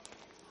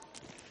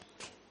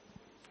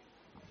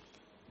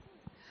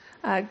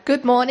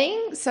Good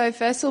morning. So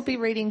first we'll be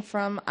reading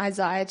from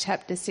Isaiah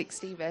chapter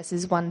 60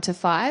 verses 1 to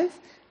 5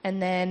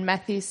 and then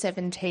Matthew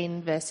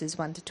 17 verses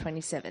 1 to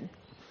 27.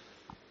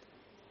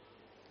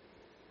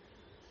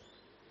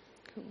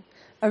 Cool.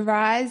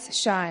 Arise,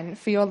 shine,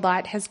 for your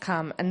light has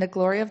come and the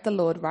glory of the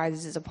Lord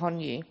rises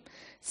upon you.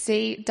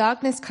 See,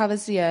 darkness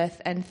covers the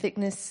earth and thick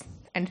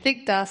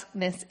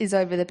darkness is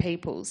over the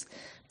peoples.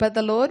 But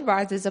the Lord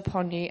rises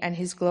upon you and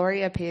his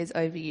glory appears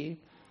over you.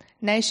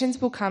 Nations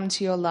will come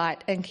to your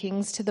light and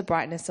kings to the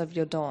brightness of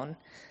your dawn.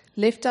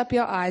 Lift up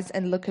your eyes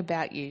and look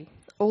about you.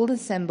 All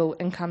assemble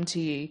and come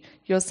to you.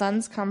 Your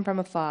sons come from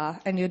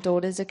afar and your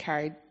daughters are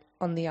carried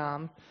on the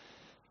arm.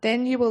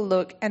 Then you will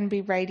look and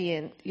be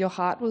radiant. Your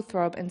heart will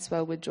throb and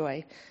swell with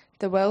joy.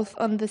 The wealth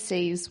on the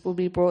seas will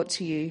be brought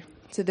to you.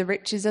 To the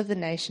riches of the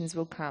nations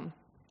will come.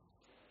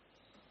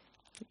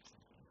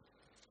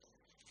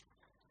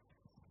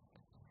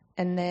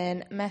 And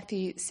then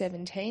Matthew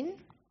 17.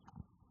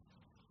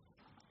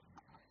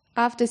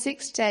 After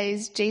 6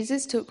 days,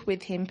 Jesus took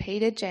with him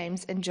Peter,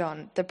 James, and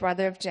John, the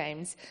brother of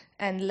James,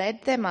 and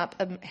led them up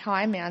a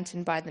high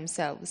mountain by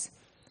themselves.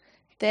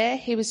 There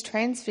he was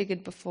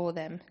transfigured before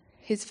them.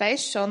 His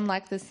face shone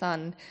like the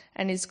sun,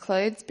 and his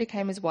clothes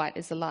became as white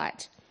as the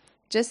light.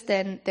 Just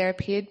then there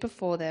appeared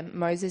before them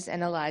Moses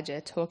and Elijah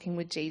talking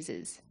with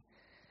Jesus.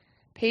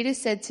 Peter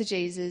said to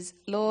Jesus,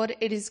 "Lord,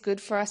 it is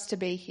good for us to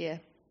be here.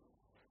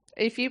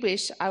 If you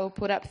wish, I will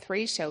put up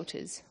 3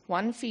 shelters,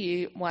 one for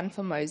you, one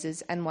for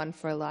Moses, and one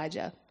for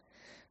Elijah."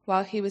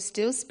 While he was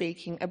still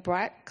speaking, a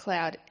bright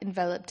cloud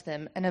enveloped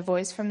them, and a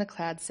voice from the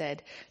cloud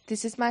said,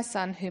 "This is my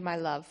son whom I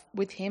love.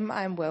 With him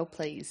I am well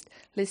pleased.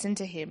 Listen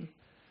to him."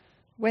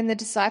 When the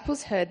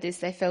disciples heard this,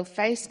 they fell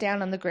face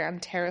down on the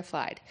ground,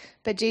 terrified.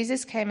 But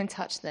Jesus came and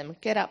touched them.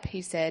 "Get up,"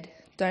 he said.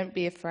 "Don't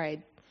be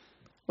afraid."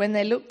 When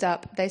they looked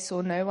up, they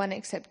saw no one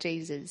except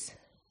Jesus.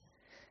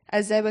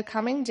 As they were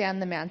coming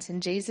down the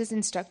mountain, Jesus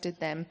instructed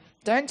them,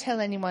 "Don't tell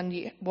anyone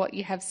what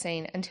you have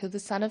seen until the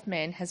Son of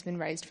Man has been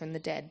raised from the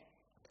dead."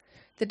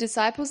 The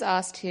disciples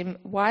asked him,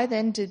 "Why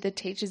then did the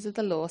teachers of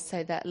the law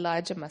say that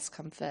Elijah must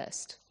come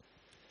first?"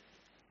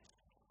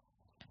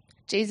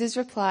 Jesus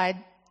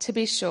replied, "To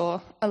be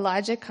sure,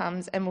 Elijah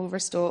comes and will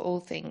restore all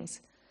things.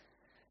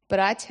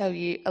 But I tell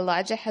you,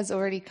 Elijah has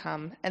already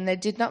come, and they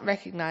did not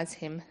recognize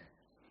him,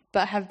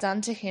 but have done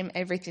to him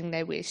everything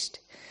they wished.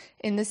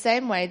 In the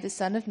same way, the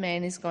Son of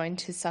Man is going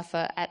to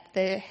suffer at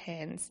their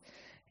hands."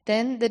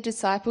 Then the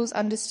disciples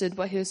understood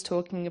what he was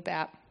talking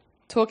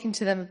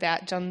to them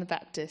about John the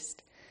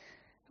Baptist.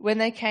 When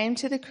they came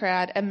to the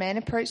crowd, a man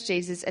approached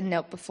Jesus and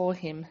knelt before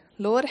him.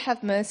 "Lord,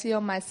 have mercy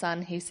on my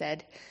son," he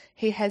said.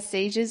 "He has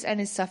seizures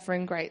and is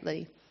suffering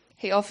greatly.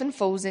 He often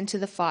falls into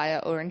the fire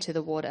or into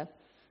the water.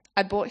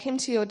 I brought him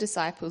to your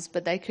disciples,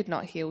 but they could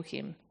not heal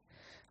him."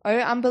 "O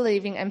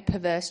unbelieving and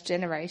perverse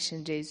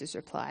generation," Jesus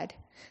replied.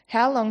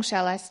 "How long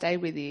shall I stay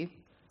with you?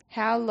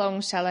 How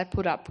long shall I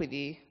put up with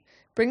you?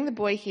 Bring the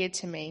boy here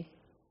to me."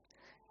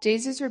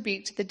 Jesus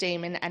rebuked the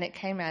demon, and it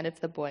came out of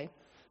the boy,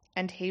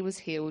 and he was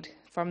healed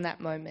from that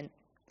moment.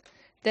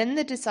 Then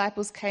the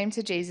disciples came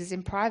to Jesus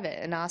in private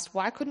and asked,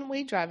 "Why couldn't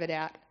we drive it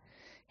out?"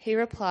 He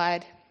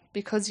replied,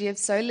 "Because you have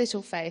so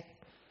little faith.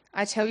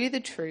 I tell you the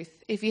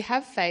truth, if you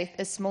have faith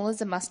as small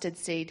as a mustard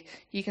seed,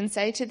 you can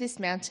say to this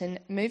mountain,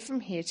 'Move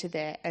from here to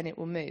there,' and it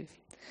will move.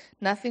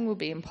 Nothing will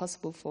be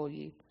impossible for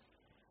you."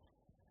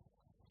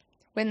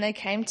 When they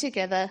came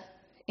together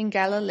in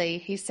Galilee,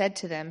 he said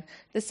to them,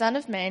 "The Son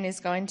of Man is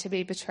going to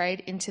be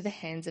betrayed into the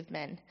hands of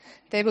men.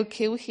 They will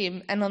kill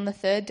him, and on the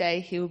 3rd day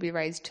he will be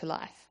raised to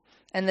life."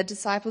 And the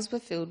disciples were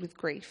filled with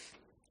grief.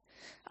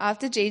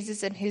 After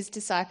Jesus and his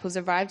disciples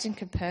arrived in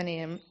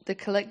Capernaum, the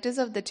collectors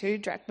of the 2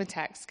 drachma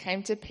tax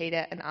came to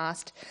Peter and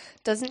asked,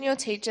 "Doesn't your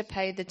teacher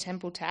pay the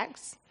temple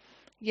tax?"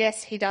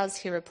 "Yes, he does,"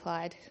 he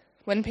replied.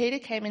 When Peter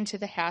came into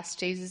the house,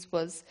 Jesus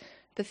was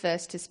the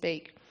first to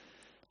speak.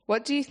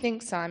 "What do you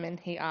think, Simon?"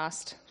 he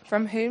asked.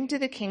 "From whom do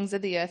the kings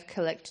of the earth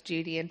collect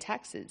duty and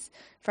taxes?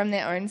 From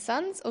their own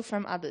sons or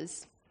from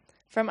others?"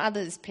 "From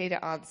others," Peter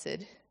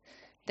answered.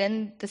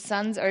 "Then the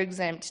sons are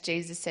exempt,"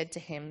 Jesus said to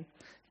him.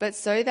 "But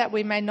so that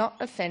we may not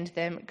offend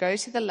them, go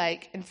to the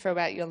lake and throw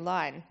out your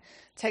line.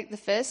 Take the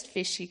first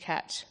fish you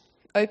catch.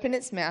 Open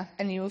its mouth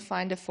and you will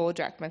find a 4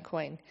 drachma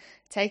coin.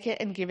 Take it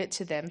and give it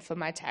to them for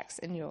my tax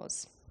and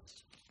yours."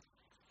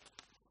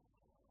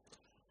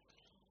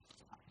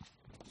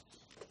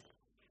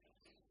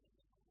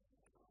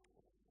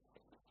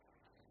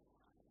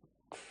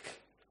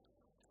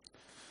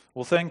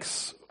 Well,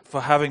 thanks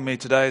for having me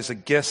today as a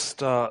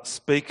guest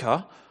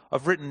speaker.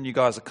 I've written you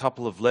guys a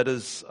couple of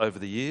letters over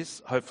the years.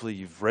 Hopefully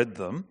you've read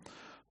them.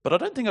 But I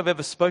don't think I've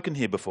ever spoken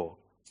here before.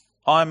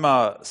 I'm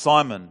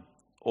Simon,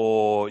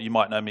 or you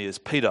might know me as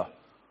Peter,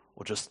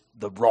 or just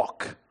The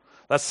Rock.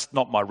 That's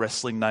not my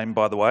wrestling name,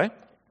 by the way.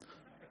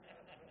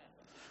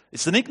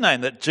 It's the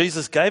nickname that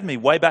Jesus gave me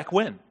way back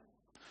when.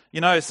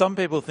 You know, some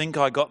people think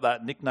I got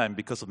that nickname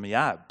because of my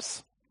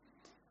abs.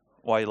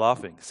 Why are you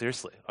laughing?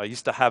 Seriously, I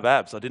used to have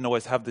abs. I didn't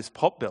always have this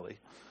pot belly.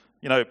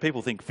 You know,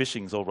 people think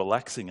fishing's all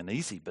relaxing and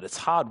easy, but it's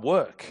hard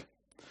work.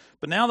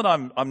 But now that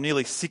I'm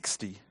nearly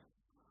 60,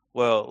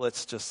 well,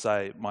 let's just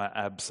say my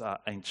abs are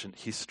ancient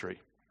history.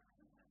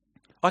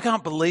 I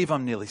can't believe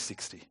I'm nearly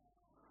 60.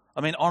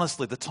 I mean,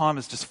 honestly, the time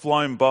has just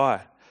flown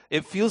by.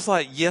 It feels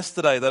like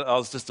yesterday that I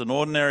was just an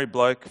ordinary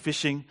bloke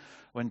fishing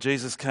when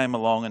Jesus came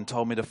along and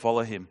told me to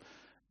follow him.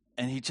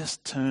 And he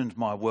just turned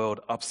my world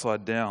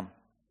upside down.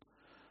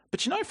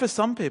 But you know, for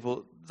some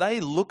people, they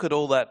look at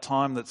all that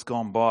time that's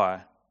gone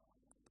by,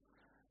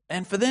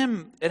 and for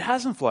them, it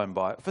hasn't flown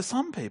by. For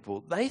some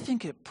people, they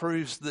think it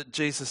proves that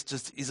Jesus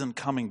just isn't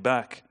coming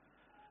back.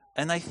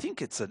 And they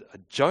think it's a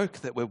joke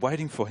that we're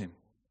waiting for him.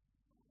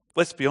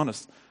 Let's be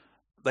honest,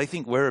 they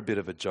think we're a bit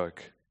of a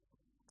joke,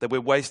 that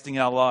we're wasting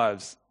our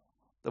lives,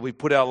 that we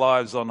put our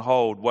lives on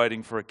hold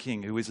waiting for a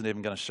king who isn't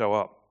even going to show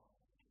up.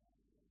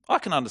 I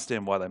can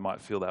understand why they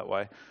might feel that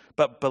way,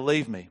 but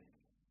believe me,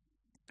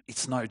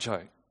 it's no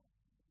joke.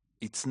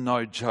 It's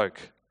no joke.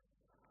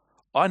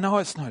 I know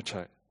it's no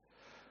joke,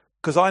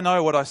 because I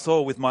know what I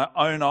saw with my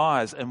own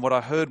eyes and what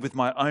I heard with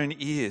my own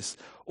ears.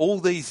 All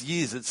these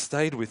years it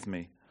stayed with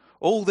me.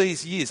 All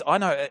these years, I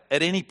know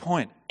at any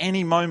point,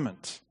 any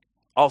moment,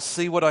 I'll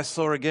see what I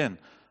saw again,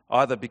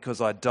 either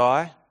because I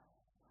die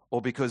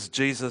or because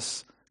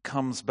Jesus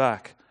comes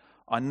back.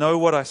 I know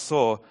what I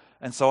saw,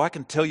 and so I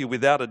can tell you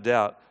without a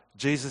doubt,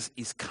 Jesus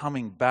is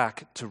coming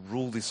back to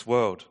rule this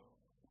world.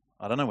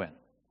 I don't know when,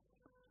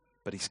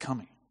 but he's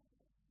coming.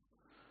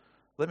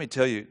 Let me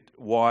tell you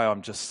why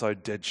I'm just so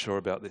dead sure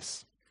about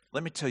this.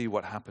 Let me tell you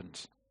what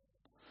happened.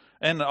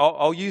 And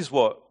I'll use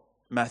what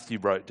Matthew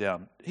wrote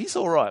down. He's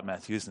all right,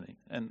 Matthew, isn't he?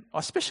 And I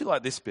especially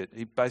like this bit.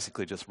 He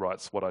basically just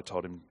writes what I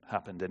told him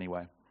happened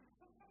anyway.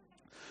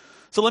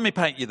 So let me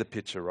paint you the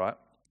picture, right?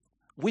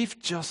 We've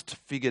just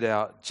figured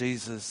out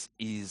Jesus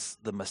is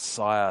the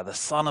Messiah, the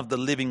Son of the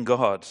living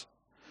God.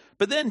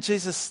 But then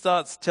Jesus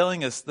starts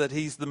telling us that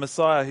he's the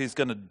Messiah who's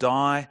going to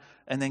die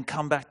and then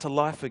come back to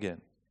life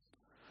again.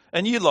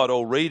 And you lot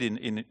all read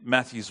in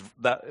Matthew's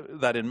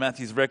that in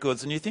Matthew's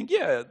records, and you think,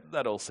 yeah,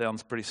 that all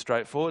sounds pretty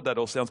straightforward. That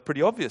all sounds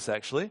pretty obvious,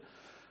 actually.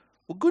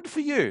 Well, good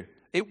for you.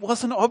 It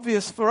wasn't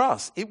obvious for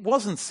us. It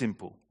wasn't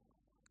simple.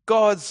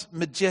 God's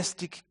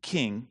majestic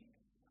King,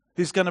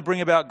 who's going to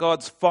bring about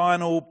God's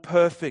final,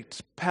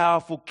 perfect,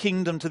 powerful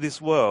kingdom to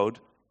this world,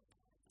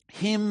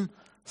 him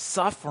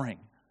suffering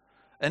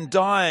and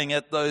dying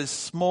at those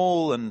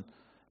small and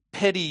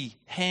petty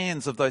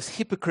hands of those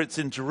hypocrites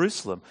in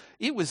Jerusalem.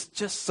 It was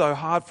just so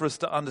hard for us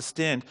to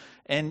understand.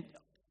 And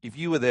if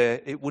you were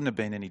there, it wouldn't have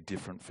been any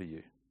different for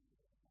you.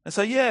 And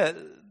so, yeah,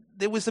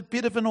 there was a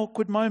bit of an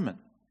awkward moment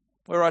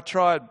where I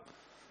tried,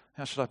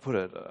 how should I put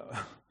it?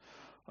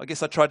 I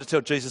guess I tried to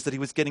tell Jesus that he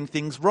was getting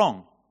things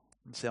wrong.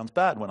 It sounds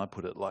bad when I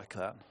put it like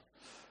that.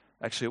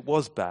 Actually, it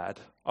was bad.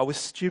 I was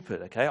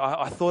stupid, okay?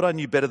 I thought I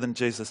knew better than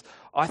Jesus.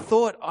 I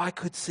thought I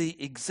could see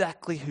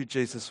exactly who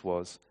Jesus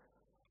was.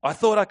 I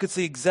thought I could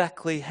see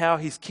exactly how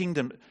his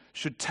kingdom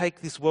should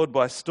take this world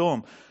by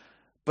storm.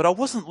 But I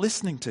wasn't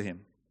listening to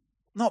him,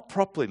 not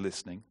properly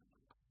listening.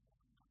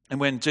 And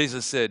when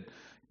Jesus said,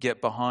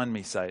 "Get behind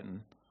me,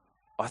 Satan,"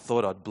 I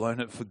thought I'd blown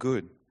it for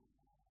good.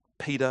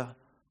 Peter,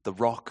 the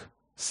rock,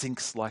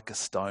 sinks like a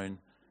stone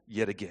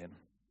yet again.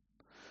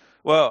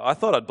 Well, I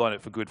thought I'd blown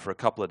it for good for a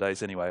couple of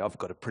days anyway. I've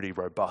got a pretty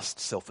robust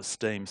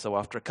self-esteem, so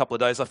after a couple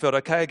of days I felt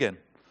okay again.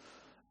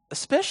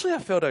 Especially I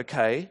felt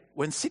okay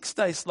when 6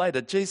 days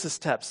later Jesus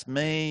taps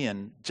me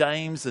and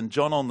James and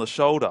John on the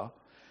shoulder,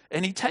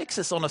 and he takes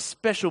us on a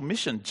special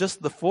mission,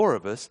 just the four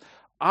of us,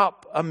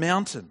 up a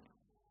mountain.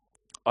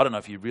 I don't know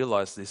if you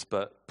realize this,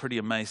 but pretty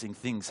amazing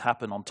things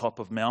happen on top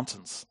of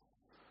mountains.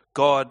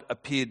 God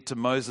appeared to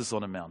Moses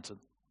on a mountain.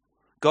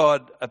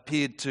 God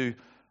appeared to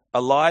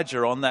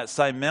Elijah on that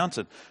same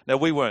mountain. Now,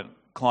 we weren't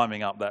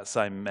climbing up that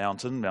same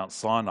mountain, Mount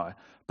Sinai,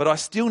 but I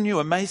still knew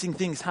amazing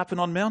things happen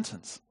on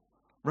mountains.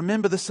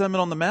 Remember the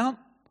Sermon on the Mount?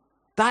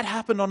 That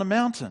happened on a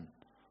mountain.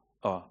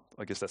 Oh,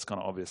 I guess that's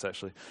kind of obvious,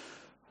 actually.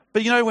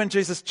 But you know when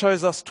Jesus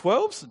chose us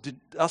 12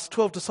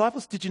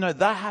 disciples, did you know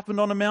that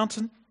happened on a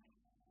mountain?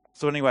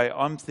 So anyway,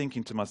 I'm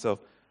thinking to myself,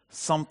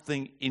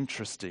 something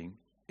interesting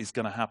is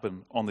going to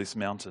happen on this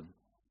mountain.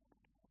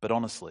 But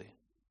honestly,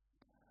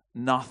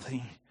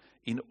 nothing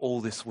in all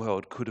this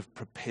world could have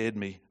prepared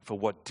me for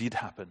what did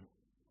happen.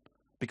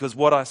 Because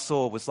what I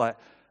saw was like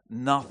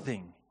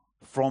nothing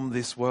from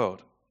this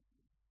world.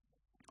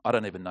 I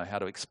don't even know how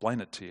to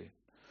explain it to you.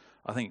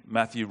 I think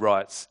Matthew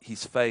writes,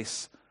 his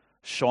face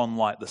shone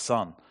like the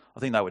sun. I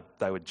think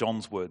they were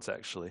John's words,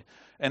 actually.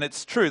 And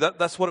it's true,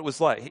 that's what it was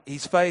like.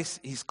 His face,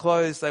 his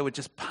clothes, they were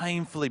just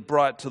painfully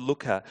bright to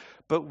look at.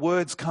 But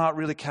words can't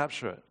really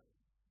capture it.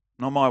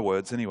 Not my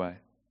words, anyway.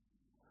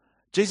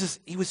 Jesus,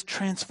 he was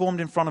transformed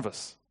in front of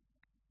us.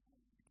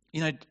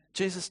 You know,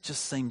 Jesus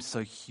just seemed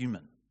so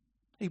human.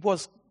 He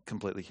was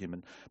completely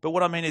human. But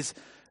what I mean is,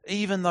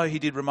 even though he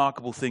did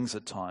remarkable things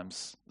at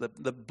times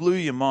that blew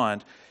your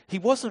mind, he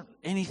wasn't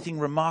anything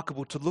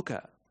remarkable to look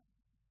at.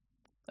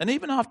 And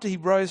even after he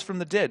rose from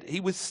the dead, he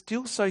was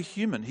still so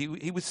human.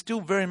 He was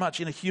still very much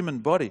in a human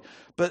body.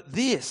 But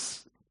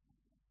this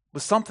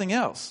was something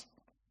else.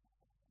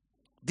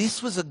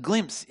 This was a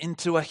glimpse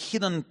into a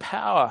hidden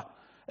power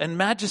and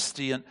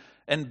majesty and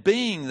and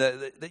being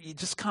that you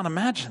just can't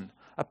imagine.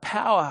 A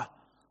power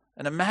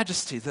and a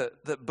majesty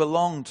that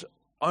belonged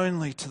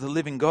only to the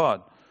living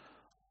God.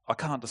 I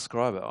can't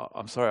describe it.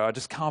 I'm sorry, I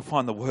just can't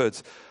find the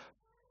words.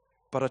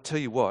 But I tell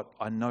you what,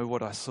 I know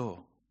what I saw.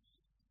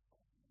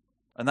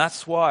 And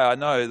that's why I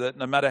know that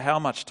no matter how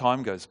much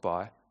time goes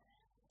by,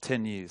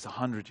 10 years,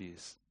 100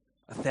 years,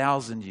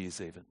 1,000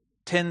 years even,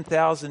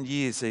 10,000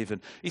 years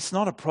even, it's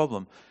not a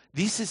problem.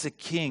 This is a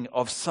king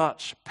of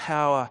such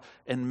power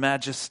and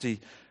majesty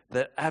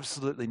that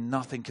absolutely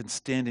nothing can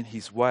stand in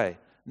his way.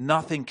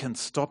 Nothing can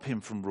stop him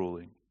from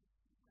ruling.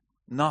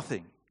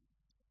 Nothing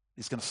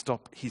is going to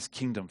stop his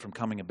kingdom from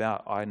coming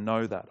about. I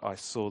know that. I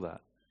saw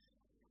that.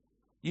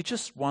 You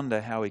just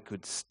wonder how he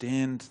could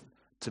stand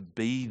to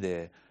be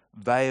there,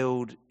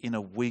 veiled in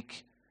a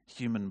weak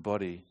human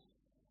body,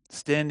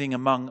 standing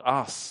among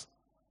us,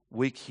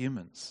 weak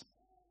humans.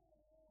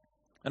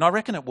 And I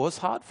reckon it was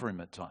hard for him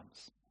at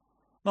times.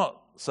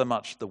 Not so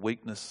much the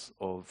weakness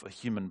of a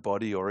human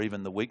body or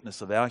even the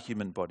weakness of our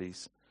human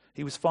bodies.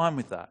 He was fine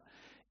with that.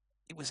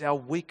 It was our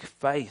weak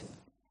faith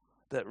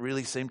that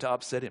really seemed to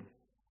upset him.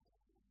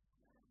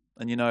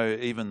 And you know,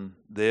 even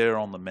there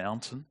on the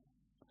mountain,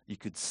 you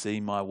could see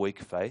my weak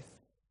faith.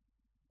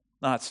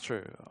 No, it's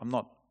true. I'm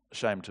not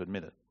ashamed to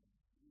admit it.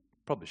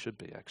 Probably should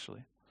be,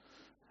 actually.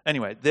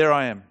 Anyway, there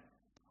I am.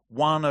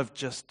 One of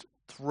just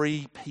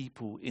 3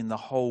 people in the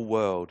whole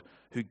world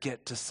who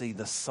get to see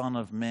the Son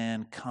of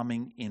Man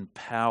coming in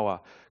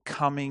power,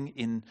 coming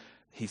in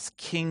his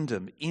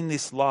kingdom, in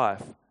this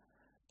life.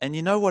 And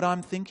you know what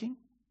I'm thinking?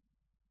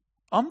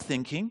 I'm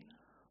thinking,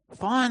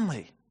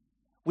 finally,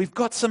 we've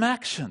got some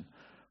action.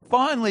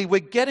 Finally, we're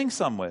getting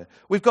somewhere.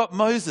 We've got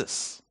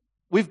Moses.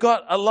 We've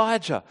got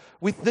Elijah.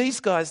 With these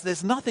guys,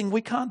 there's nothing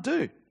we can't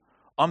do.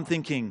 I'm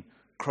thinking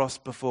cross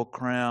before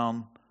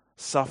crown,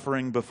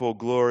 suffering before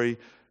glory,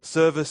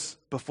 service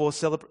before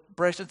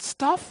celebration.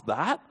 Stuff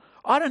that.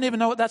 I don't even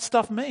know what that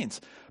stuff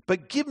means.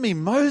 But give me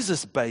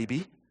Moses,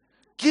 baby.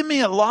 Give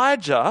me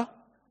Elijah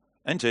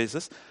and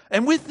Jesus.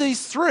 And with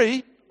these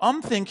 3,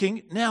 I'm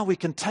thinking, now we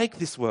can take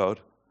this world.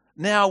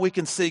 Now we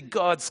can see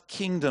God's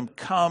kingdom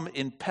come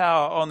in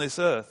power on this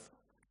earth.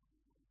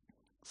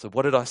 So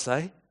what did I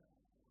say?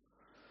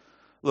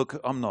 Look,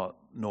 I'm not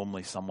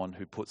normally someone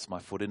who puts my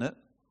foot in it.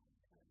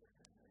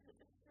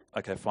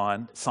 Okay,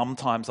 fine.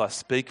 Sometimes I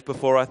speak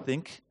before I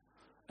think.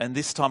 And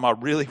this time I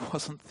really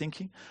wasn't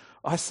thinking.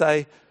 I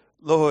say,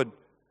 Lord,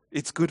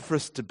 it's good for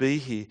us to be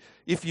here.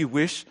 If you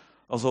wish,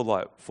 I was all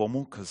like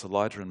formal because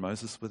Elijah and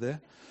Moses were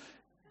there.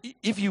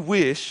 If you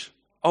wish,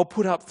 I'll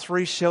put up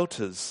 3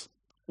 shelters.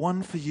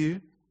 One for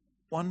you,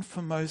 one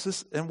for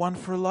Moses, and one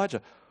for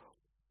Elijah.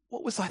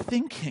 What was I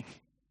thinking?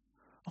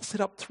 I'll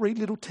set up 3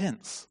 little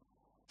tents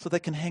so they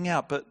can hang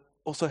out, but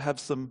also have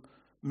some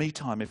me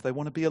time if they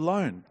want to be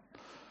alone.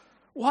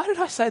 Why did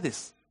I say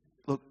this?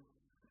 Look,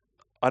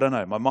 I don't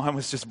know. My mind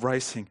was just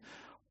racing.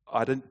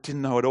 I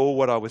didn't know at all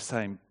what I was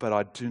saying, but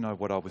I do know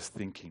what I was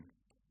thinking.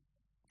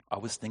 I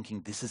was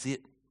thinking, this is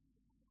it.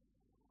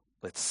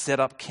 Let's set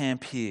up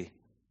camp here.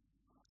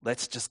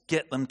 Let's just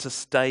get them to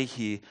stay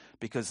here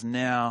because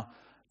now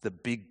the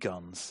big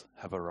guns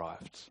have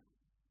arrived.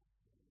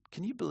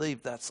 Can you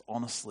believe that's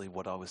honestly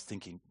what I was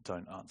thinking?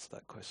 Don't answer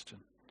that question.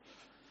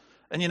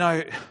 And you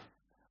know,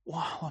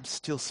 while I'm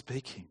still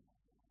speaking,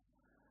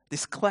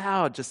 this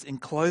cloud just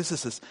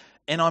encloses us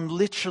and I'm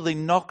literally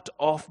knocked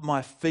off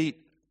my feet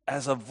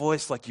as a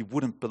voice like you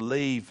wouldn't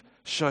believe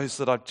shows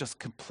that I've just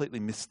completely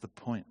missed the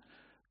point.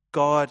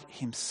 God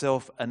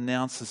himself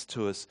announces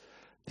to us,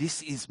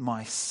 this is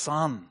my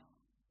Son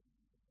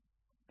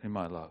whom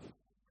I love.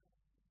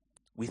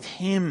 With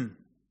him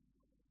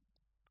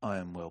I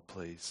am well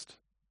pleased.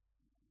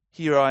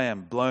 Here I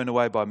am blown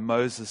away by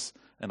Moses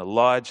and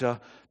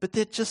Elijah, but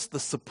they're just the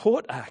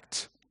support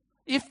act.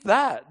 If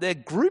that, they're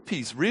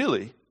groupies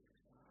really.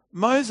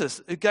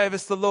 Moses, who gave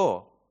us the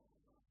law.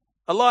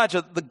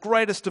 Elijah, the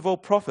greatest of all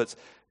prophets.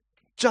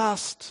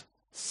 Just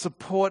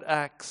support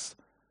acts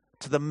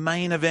to the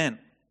main event.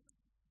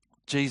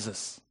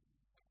 Jesus,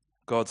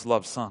 God's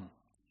loved Son.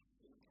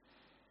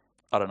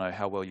 I don't know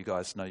how well you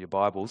guys know your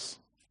Bibles,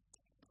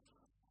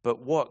 but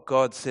what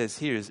God says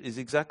here is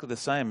exactly the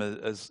same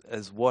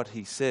as what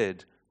he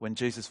said when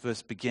Jesus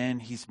first began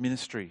his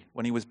ministry,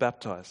 when he was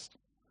baptized.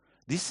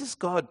 This is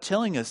God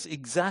telling us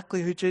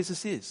exactly who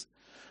Jesus is.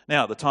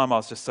 Now, at the time I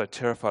was just so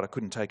terrified I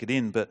couldn't take it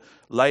in, but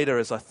later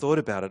as I thought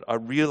about it, I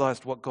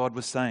realized what God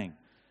was saying.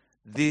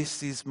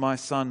 This is my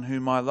Son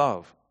whom I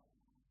love.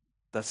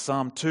 That's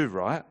Psalm 2,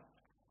 right?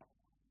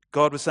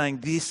 God was saying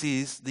this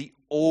is the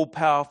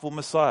all-powerful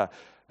Messiah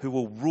who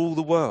will rule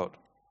the world.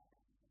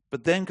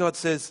 But then God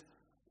says,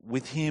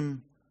 with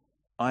him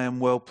I am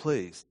well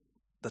pleased.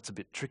 That's a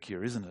bit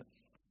trickier, isn't it?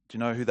 Do you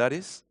know who that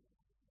is?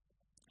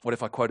 What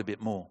if I quote a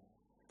bit more?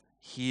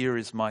 Here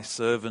is my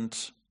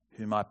servant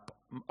whom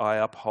I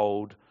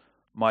uphold,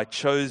 my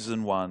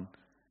chosen one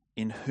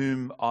in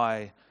whom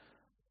I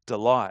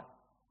delight.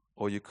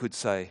 Or you could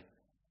say,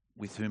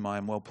 with whom I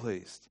am well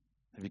pleased.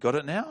 Have you got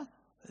it now?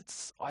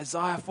 It's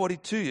Isaiah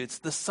 42. It's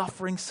the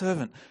suffering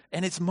servant.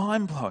 And it's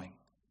mind-blowing.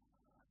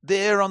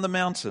 There on the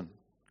mountain,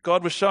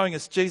 God was showing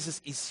us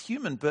Jesus is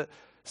human, but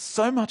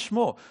so much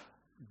more.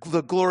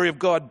 The glory of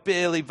God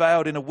barely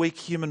veiled in a weak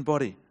human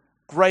body,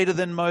 greater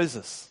than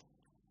Moses,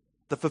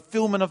 the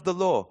fulfillment of the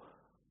law,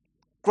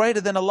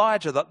 greater than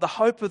Elijah, the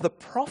hope of the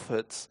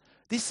prophets.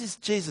 This is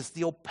Jesus,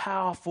 the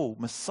all-powerful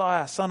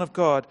Messiah, Son of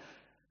God.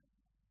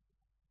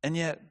 And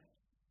yet,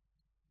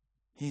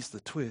 here's the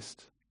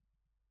twist.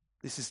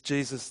 This is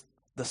Jesus,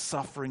 the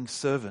suffering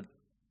servant,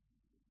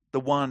 the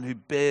one who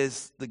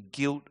bears the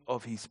guilt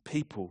of his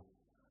people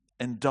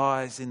and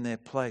dies in their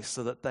place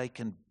so that they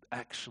can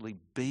actually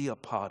be a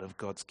part of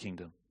God's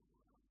kingdom.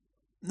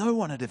 No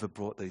one had ever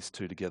brought these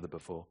two together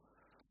before.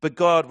 But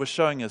God was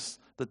showing us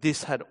that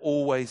this had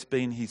always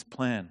been his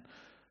plan.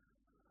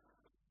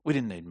 We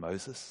didn't need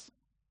Moses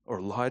or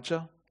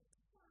Elijah.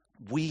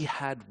 We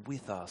had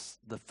with us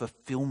the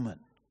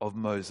fulfillment of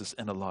Moses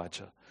and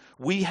Elijah.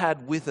 We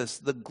had with us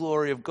the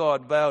glory of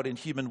God veiled in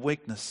human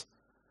weakness.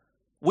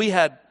 We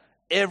had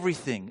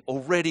everything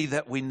already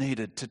that we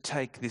needed to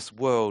take this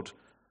world,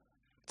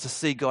 to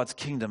see God's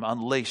kingdom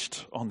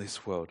unleashed on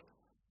this world.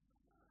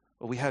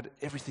 Well, we had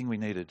everything we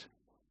needed,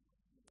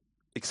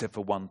 except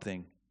for one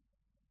thing.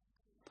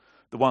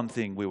 The one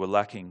thing we were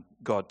lacking,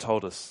 God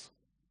told us,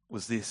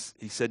 was this.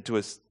 He said to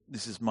us,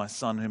 "This is my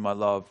son whom I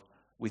love.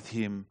 With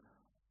him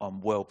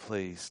I'm well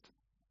pleased."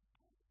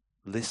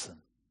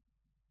 Listen.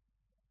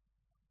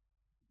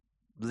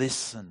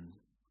 Listen.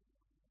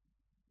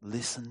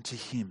 Listen to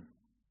him.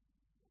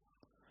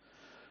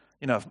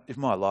 You know, if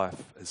my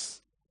life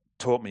has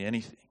taught me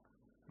anything,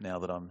 now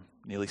that I'm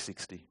nearly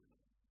 60,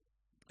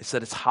 it's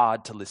that it's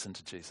hard to listen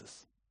to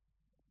Jesus.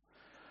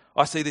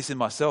 I see this in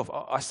myself.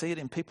 I see it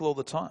in people all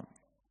the time.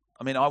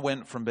 I mean, I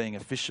went from being a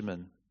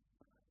fisherman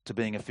to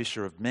being a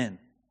fisher of men.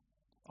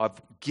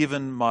 I've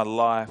given my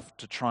life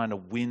to trying to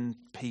win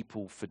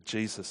people for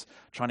Jesus,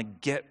 trying to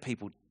get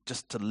people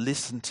just to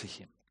listen to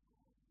him.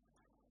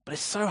 But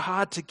it's so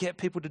hard to get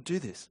people to do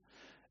this.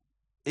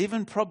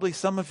 Even probably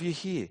some of you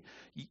here,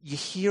 you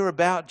hear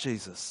about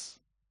Jesus,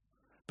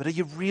 but are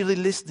you really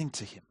listening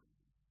to him?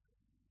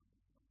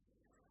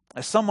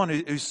 As someone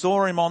who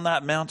saw him on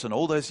that mountain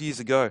all those years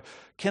ago,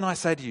 can I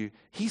say to you,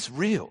 he's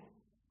real.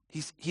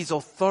 His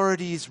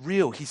authority is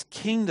real. His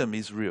kingdom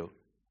is real.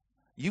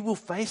 You will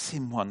face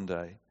him one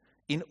day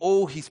in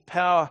all his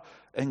power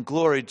and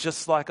glory,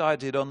 just like I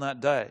did on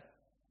that day.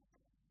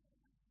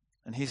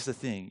 And here's the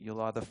thing,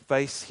 you'll either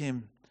face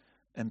him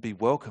and be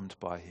welcomed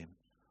by him,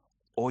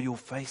 or you'll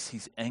face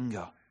his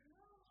anger.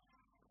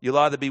 You'll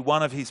either be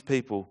one of his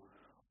people,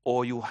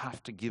 or you'll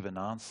have to give an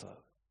answer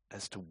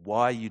as to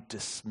why you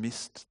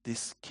dismissed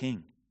this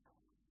king.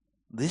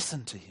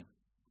 Listen to him.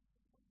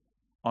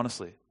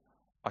 Honestly,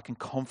 I can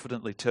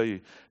confidently tell you,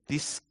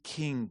 this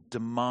king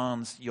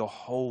demands your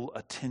whole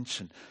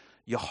attention,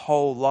 your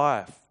whole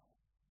life.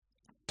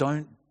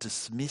 Don't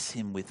dismiss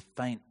him with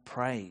faint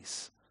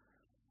praise.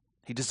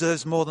 He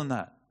deserves more than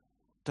that.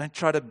 Don't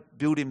try to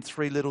build him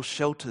 3 little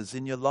shelters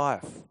in your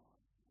life.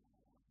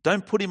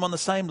 Don't put him on the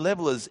same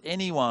level as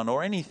anyone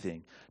or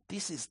anything.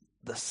 This is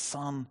the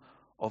Son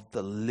of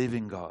the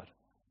living God.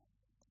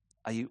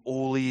 Are you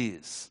all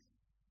ears?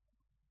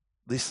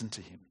 Listen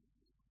to him.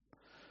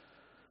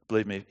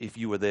 Believe me, if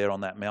you were there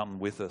on that mountain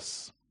with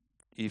us,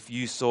 if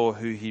you saw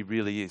who he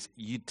really is,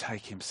 you'd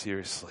take him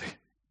seriously.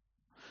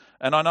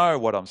 And I know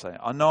what I'm saying.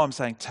 I know I'm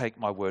saying take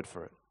my word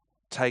for it.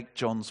 Take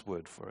John's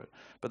word for it.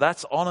 But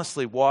that's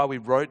honestly why we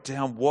wrote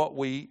down what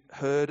we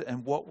heard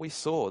and what we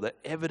saw. The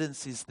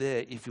evidence is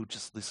there if you'll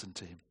just listen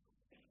to him.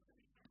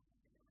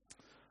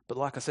 But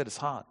like I said, it's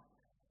hard.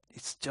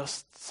 It's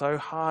just so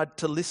hard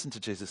to listen to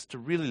Jesus, to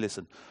really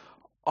listen.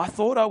 I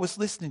thought I was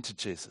listening to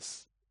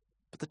Jesus,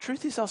 but the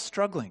truth is I was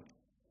struggling.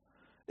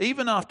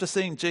 Even after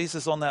seeing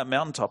Jesus on that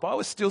mountaintop, I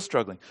was still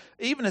struggling.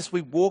 Even as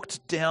we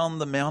walked down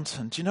the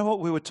mountain, do you know what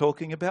we were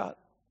talking about?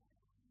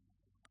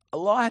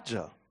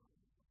 Elijah.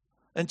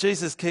 And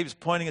Jesus keeps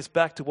pointing us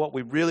back to what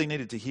we really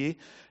needed to hear.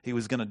 He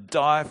was going to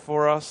die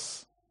for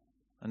us,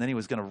 and then he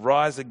was going to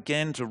rise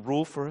again to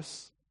rule for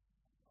us.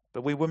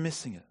 But we were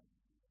missing it.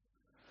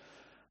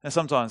 And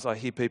sometimes I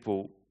hear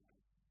people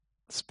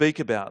speak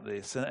about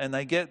this, and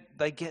they get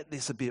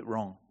this a bit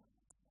wrong.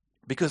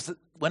 Because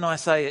when I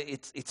say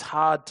it's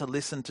hard to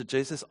listen to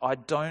Jesus, I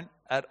don't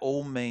at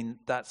all mean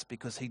that's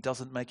because he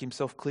doesn't make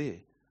himself clear.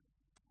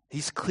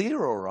 He's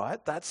clear, all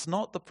right. That's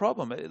not the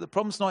problem. The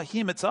problem's not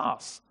him, it's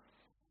us.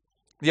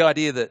 The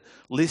idea that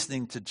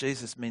listening to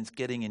Jesus means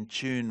getting in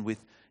tune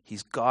with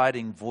his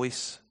guiding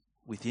voice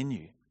within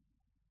you.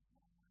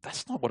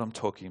 That's not what I'm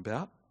talking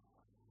about.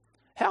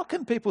 How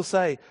can people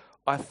say,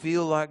 I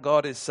feel like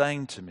God is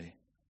saying to me?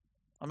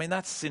 I mean,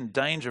 that's in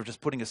danger of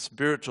just putting a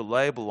spiritual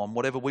label on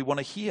whatever we want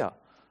to hear.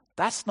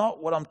 That's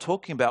not what I'm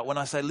talking about when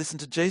I say listen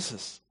to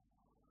Jesus.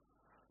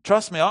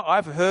 Trust me,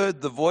 I've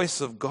heard the voice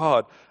of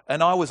God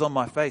and I was on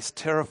my face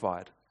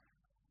terrified.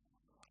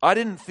 I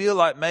didn't feel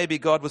like maybe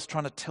God was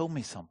trying to tell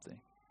me something.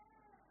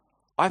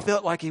 I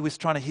felt like he was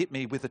trying to hit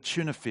me with a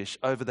tuna fish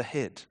over the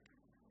head.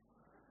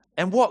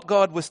 And what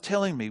God was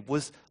telling me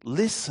was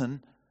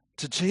listen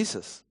to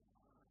Jesus.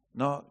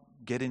 Not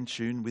get in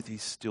tune with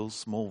his still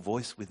small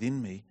voice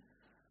within me,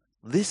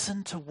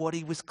 Listen to what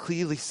he was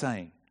clearly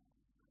saying.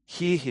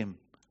 Hear him,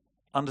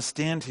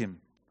 understand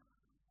him,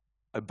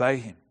 obey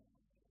him.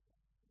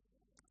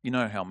 You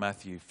know how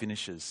Matthew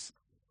finishes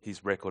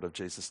his record of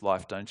Jesus'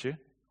 life, don't you?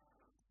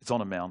 It's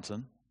on a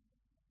mountain.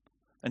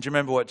 And do you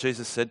remember what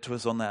Jesus said to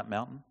us on that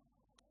mountain?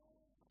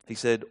 He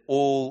said,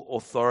 "All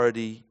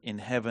authority in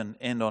heaven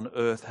and on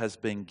earth has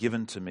been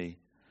given to me.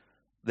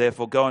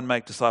 Therefore, go and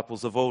make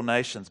disciples of all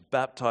nations,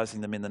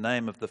 baptizing them in the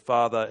name of the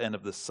Father and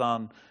of the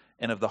Son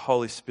and of the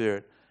Holy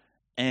Spirit,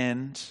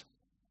 and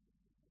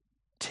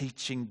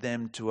teaching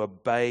them to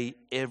obey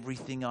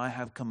everything I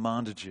have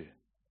commanded you."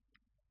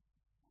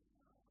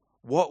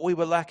 What we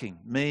were lacking,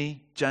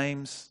 me,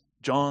 James,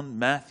 John,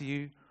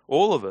 Matthew,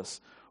 all of us,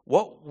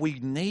 what we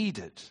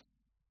needed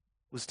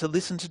was to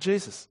listen to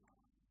Jesus.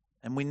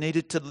 And we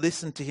needed to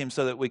listen to him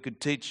so that we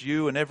could teach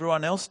you and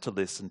everyone else to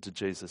listen to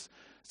Jesus.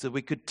 So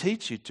we could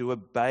teach you to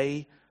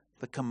obey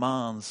the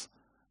commands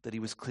that he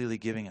was clearly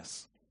giving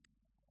us.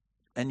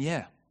 And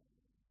yeah,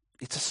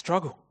 it's a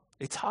struggle.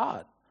 It's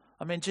hard.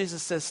 I mean,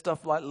 Jesus says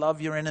stuff like,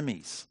 love your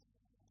enemies.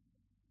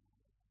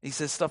 He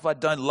says stuff like,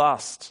 don't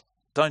lust,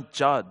 don't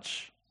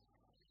judge,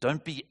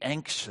 don't be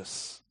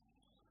anxious.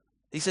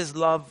 He says,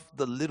 love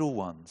the little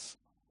ones,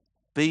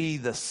 be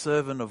the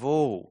servant of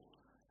all.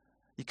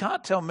 You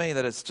can't tell me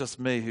that it's just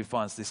me who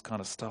finds this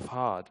kind of stuff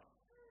hard.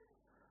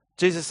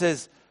 Jesus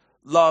says,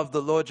 love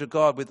the Lord your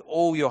God with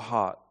all your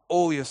heart,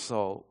 all your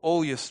soul,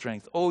 all your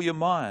strength, all your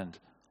mind.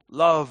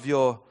 Love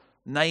your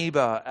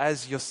neighbor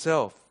as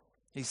yourself.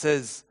 He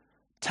says,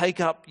 take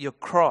up your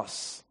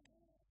cross.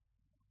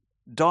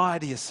 Die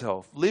to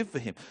yourself. Live for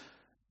him.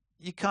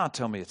 You can't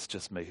tell me it's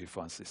just me who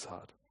finds this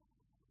hard.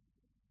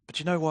 But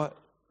you know what?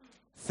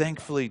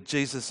 Thankfully,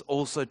 Jesus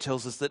also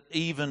tells us that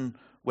even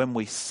when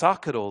we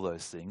suck at all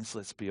those things,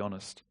 let's be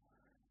honest,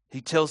 he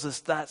tells us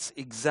that's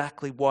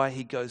exactly why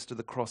he goes to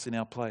the cross in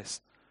our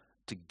place,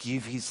 to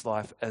give his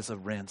life as a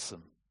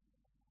ransom,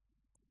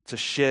 to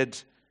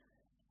shed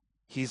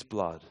his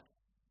blood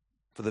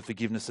for the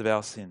forgiveness of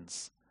our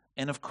sins.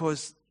 And of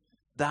course,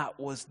 that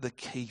was the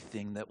key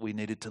thing that we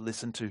needed to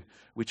listen to,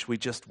 which we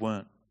just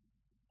weren't.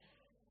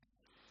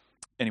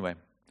 Anyway,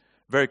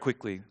 very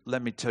quickly,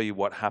 let me tell you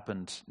what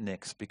happened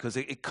next, because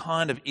it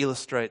kind of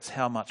illustrates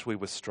how much we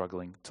were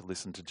struggling to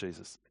listen to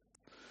Jesus.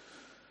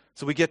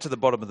 So we get to the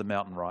bottom of the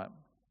mountain, right?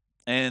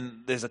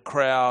 And there's a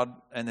crowd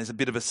and there's a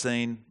bit of a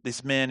scene.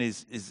 This man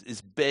is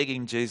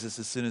begging Jesus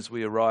as soon as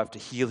we arrive to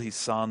heal his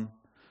son,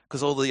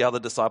 because all the other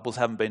disciples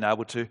haven't been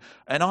able to.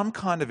 And I'm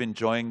kind of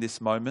enjoying this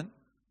moment.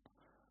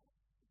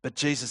 But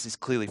Jesus is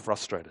clearly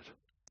frustrated.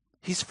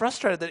 He's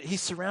frustrated that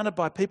he's surrounded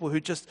by people who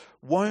just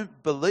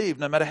won't believe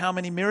no matter how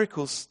many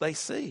miracles they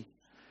see.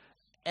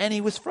 And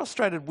he was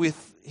frustrated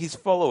with his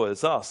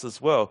followers, us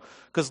as well.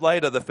 Because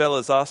later the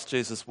fellas asked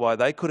Jesus why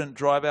they couldn't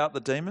drive out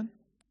the demon.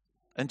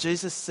 And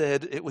Jesus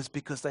said it was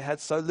because they had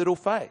so little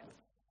faith.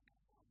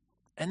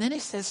 And then he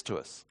says to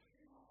us,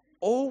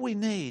 all we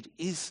need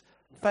is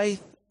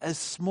faith as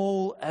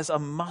small as a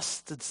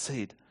mustard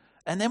seed.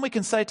 And then we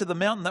can say to the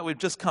mountain that we've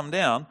just come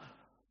down,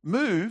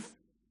 move,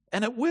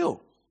 and it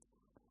will.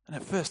 And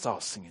at first I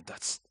was thinking,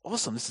 that's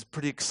awesome. This is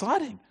pretty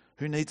exciting.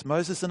 Who needs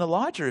Moses and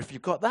Elijah if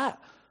you've got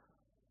that?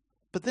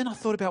 But then I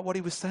thought about what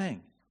he was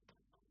saying.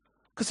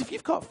 Because if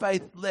you've got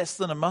faith less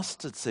than a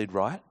mustard seed,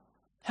 right?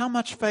 How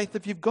much faith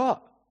have you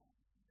got?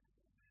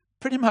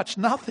 Pretty much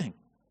nothing.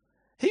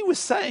 He was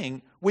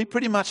saying we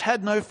pretty much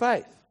had no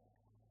faith.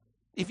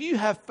 If you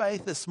have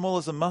faith as small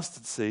as a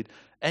mustard seed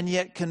and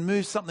yet can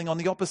move something on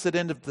the opposite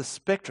end of the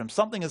spectrum,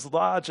 something as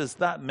large as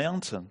that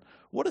mountain,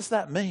 what does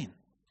that mean?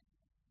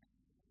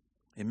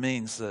 It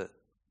means that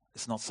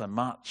it's not so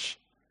much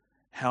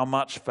how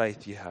much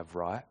faith you have,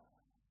 right?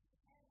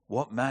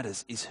 What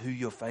matters is who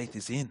your faith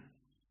is in.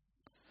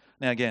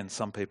 Now again,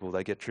 some people,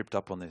 they get tripped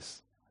up on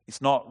this.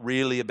 It's not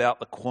really about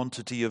the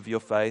quantity of your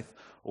faith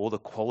or the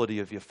quality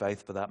of your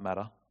faith for that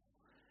matter.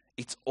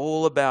 It's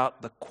all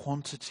about the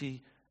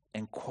quantity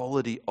and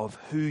quality of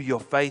who your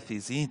faith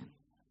is in.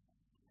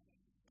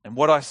 And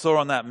what I saw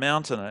on that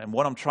mountain and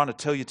what I'm trying to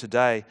tell you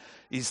today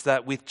is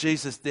that with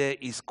Jesus there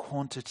is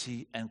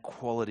quantity and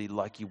quality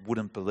like you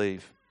wouldn't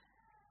believe.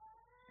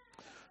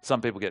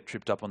 Some people get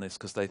tripped up on this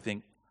because they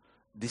think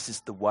this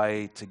is the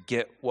way to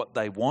get what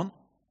they want.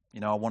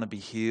 You know, I want to be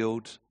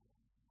healed.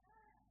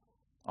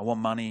 I want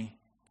money.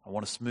 I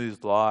want a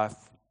smooth life.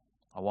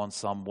 I want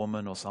some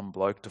woman or some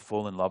bloke to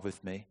fall in love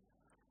with me.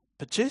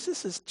 But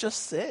Jesus has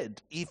just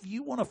said, if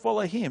you want to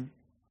follow him,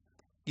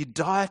 you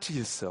die to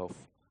yourself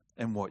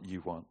and what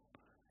you want,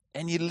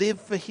 and you live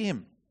for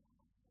him.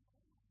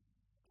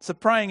 So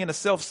praying in a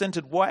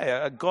self-centered way,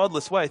 a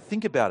godless way,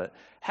 think about it.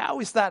 How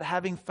is that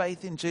having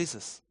faith in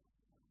Jesus?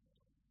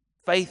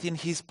 Faith in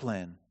his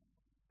plan.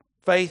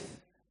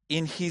 Faith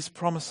in his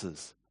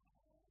promises.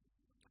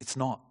 It's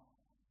not.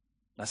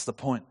 That's the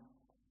point.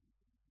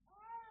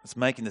 It's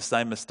making the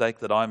same mistake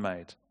that I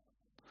made.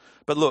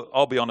 But look,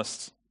 I'll be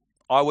honest.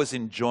 I was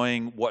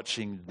enjoying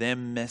watching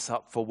them mess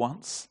up for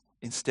once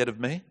instead of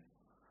me.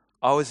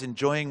 I was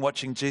enjoying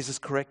watching Jesus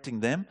correcting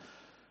them,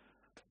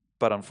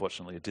 but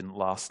unfortunately it didn't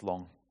last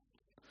long.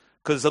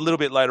 Because a little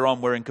bit later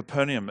on, we're in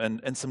Capernaum,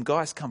 and some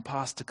guys come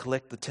past to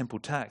collect the temple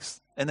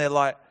tax. And they're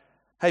like,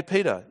 "Hey,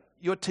 Peter,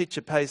 your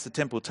teacher pays the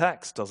temple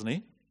tax, doesn't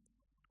he?"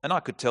 And I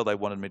could tell they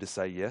wanted me to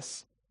say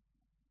yes.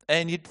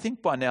 And you'd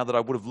think by now that I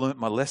would have learnt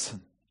my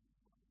lesson.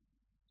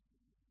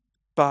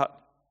 But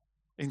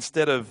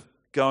instead of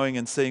going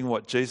and seeing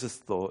what Jesus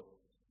thought,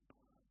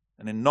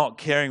 and then not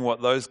caring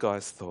what those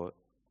guys thought,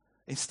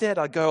 instead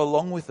I go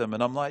along with them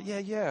and I'm like,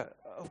 yeah,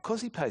 of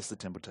course he pays the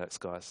temple tax,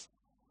 guys.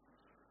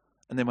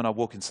 And then when I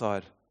walk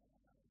inside,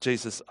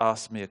 Jesus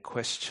asked me a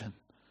question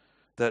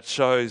that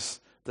shows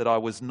that I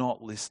was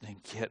not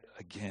listening yet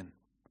again.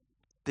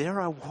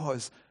 There I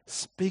was,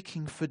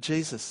 speaking for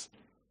Jesus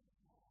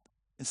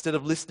instead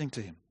of listening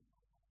to him.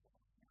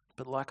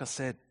 But like I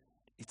said,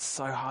 it's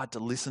so hard to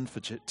listen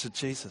to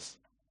Jesus.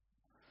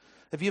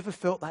 Have you ever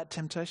felt that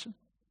temptation?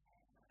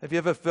 Have you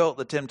ever felt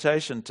the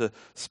temptation to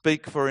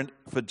speak for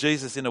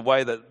Jesus in a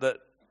way that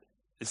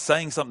is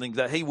saying something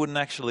that he wouldn't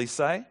actually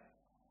say?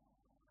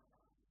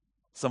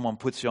 Someone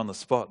puts you on the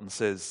spot and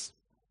says,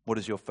 "What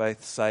does your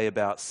faith say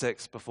about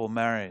sex before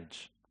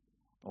marriage?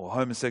 Or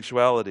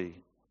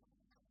homosexuality?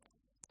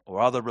 Or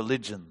other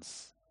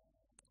religions?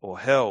 Or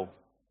hell?"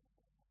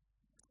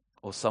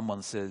 Or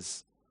someone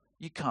says,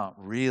 "You can't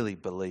really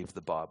believe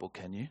the Bible,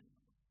 can you?"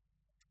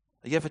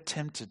 Are you ever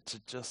tempted to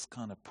just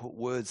kind of put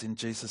words in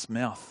Jesus'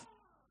 mouth?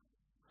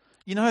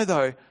 You know,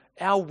 though,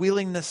 our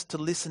willingness to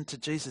listen to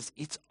Jesus,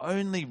 it's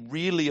only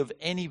really of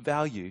any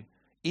value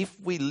if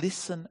we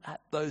listen at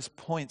those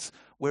points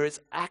where it's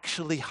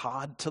actually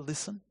hard to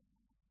listen.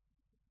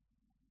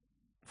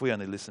 If we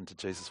only listen to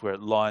Jesus where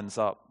it lines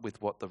up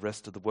with what the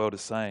rest of the world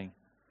is saying,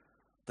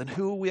 then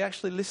who are we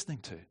actually listening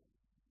to?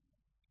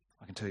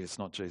 I can tell you it's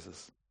not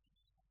Jesus.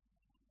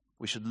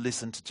 We should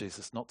listen to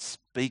Jesus, not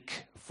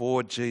speak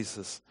for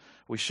Jesus.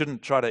 We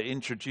shouldn't try to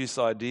introduce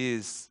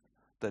ideas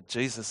that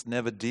Jesus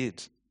never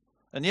did.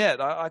 And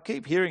yet, I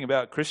keep hearing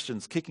about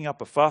Christians kicking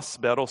up a fuss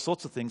about all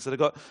sorts of things that have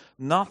got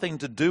nothing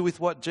to do with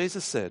what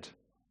Jesus said.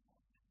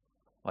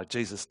 Like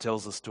Jesus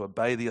tells us to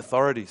obey the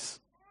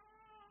authorities.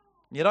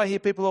 Yet I hear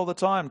people all the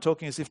time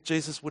talking as if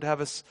Jesus would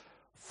have us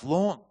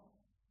flaunt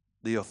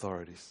the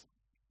authorities,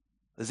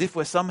 as if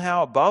we're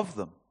somehow above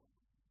them.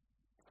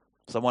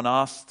 Someone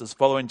asked, does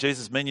following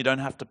Jesus mean you don't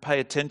have to pay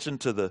attention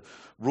to the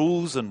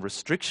rules and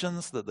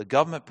restrictions that the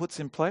government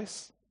puts in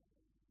place?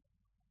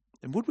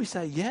 And would we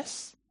say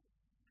yes?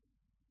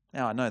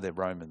 Now, I know they're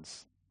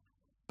Romans,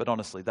 but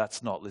honestly,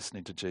 that's not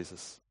listening to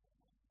Jesus,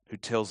 who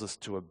tells us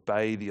to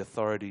obey the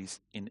authorities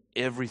in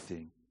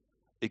everything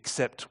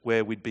except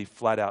where we'd be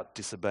flat out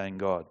disobeying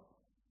God.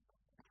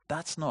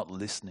 That's not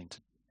listening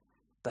to,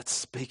 that's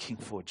speaking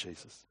for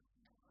Jesus.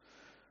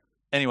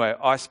 Anyway,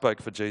 I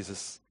spoke for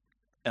Jesus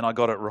and I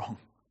got it wrong.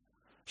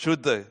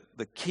 Should the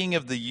king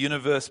of the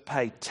universe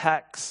pay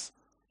tax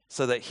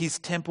so that his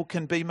temple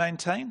can be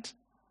maintained?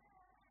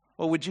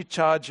 Or would you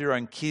charge your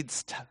own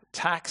kids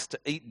tax to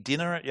eat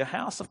dinner at your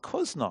house? Of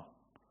course not.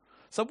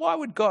 So why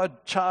would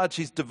God charge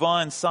his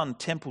divine son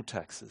temple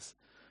taxes?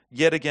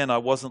 Yet again, I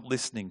wasn't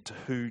listening to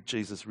who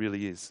Jesus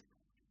really is.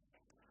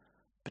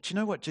 But you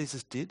know what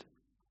Jesus did?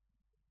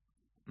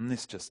 And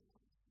this just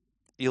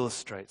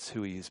illustrates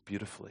who he is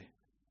beautifully.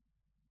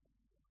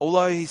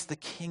 Although he's the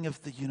king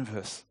of the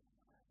universe,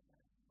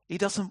 he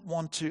doesn't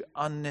want to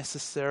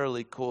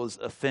unnecessarily cause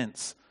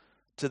offense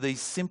to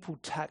these simple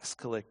tax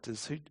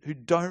collectors who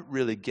don't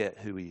really get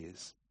who he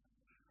is.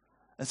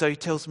 And so he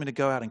tells me to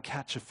go out and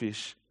catch a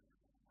fish.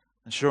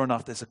 And sure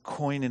enough, there's a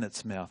coin in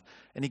its mouth.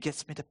 And he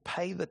gets me to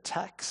pay the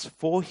tax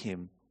for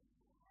him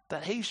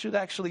that he should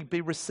actually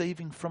be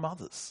receiving from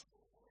others.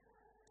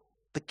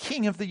 The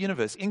king of the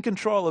universe, in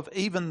control of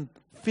even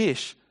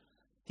fish,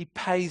 he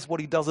pays what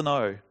he doesn't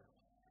owe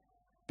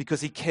because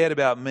he cared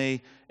about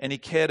me and he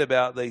cared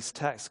about these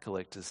tax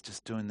collectors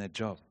just doing their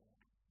job.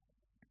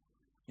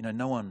 You know,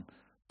 no one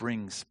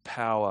brings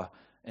power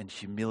and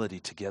humility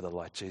together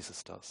like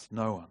Jesus does.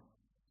 No one.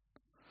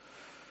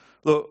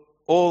 Look,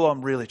 all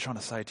I'm really trying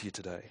to say to you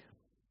today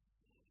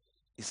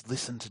is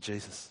listen to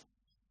Jesus.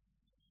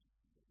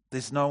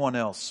 There's no one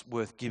else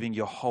worth giving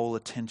your whole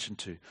attention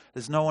to.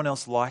 There's no one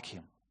else like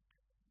him.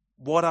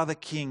 What other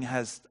king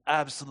has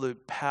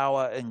absolute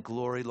power and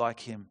glory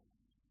like him?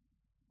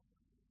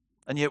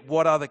 And yet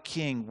what other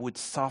king would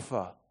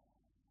suffer,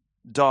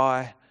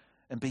 die,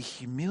 and be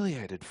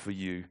humiliated for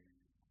you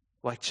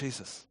like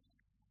Jesus?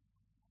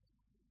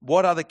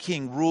 What other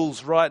king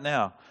rules right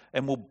now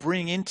and will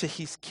bring into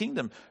his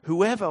kingdom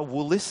whoever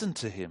will listen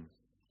to him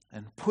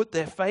and put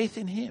their faith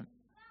in him?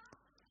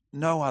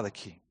 No other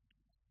king.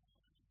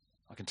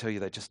 I can tell you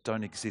they just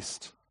don't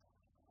exist.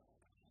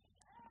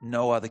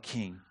 No other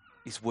king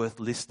is worth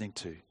listening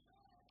to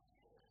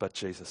but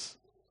Jesus.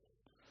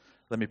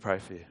 Let me pray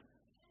for you.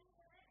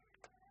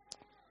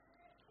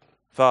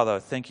 Father,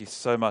 thank you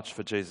so much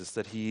for Jesus,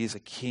 that he is a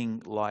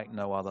king like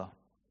no other.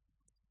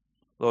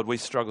 Lord, we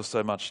struggle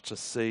so much to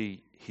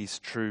see his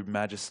true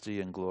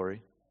majesty and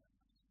glory.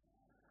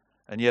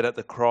 And yet at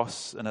the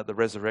cross and at the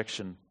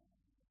resurrection,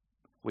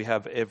 we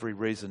have every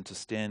reason to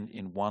stand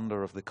in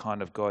wonder of the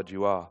kind of God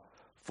you are,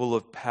 full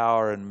of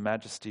power and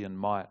majesty and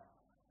might,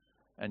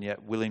 and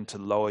yet willing to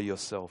lower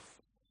yourself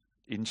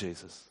in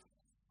Jesus,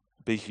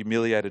 be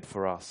humiliated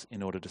for us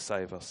in order to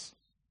save us.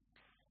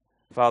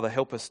 Father,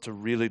 help us to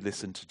really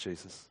listen to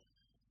Jesus,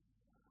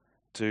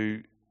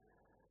 to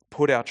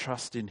put our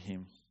trust in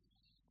him,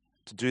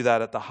 to do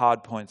that at the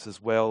hard points as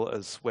well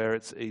as where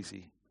it's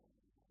easy.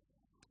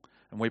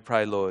 And we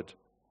pray, Lord,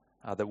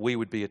 that we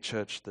would be a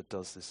church that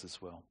does this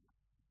as well.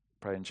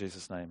 Pray in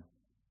Jesus' name.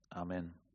 Amen.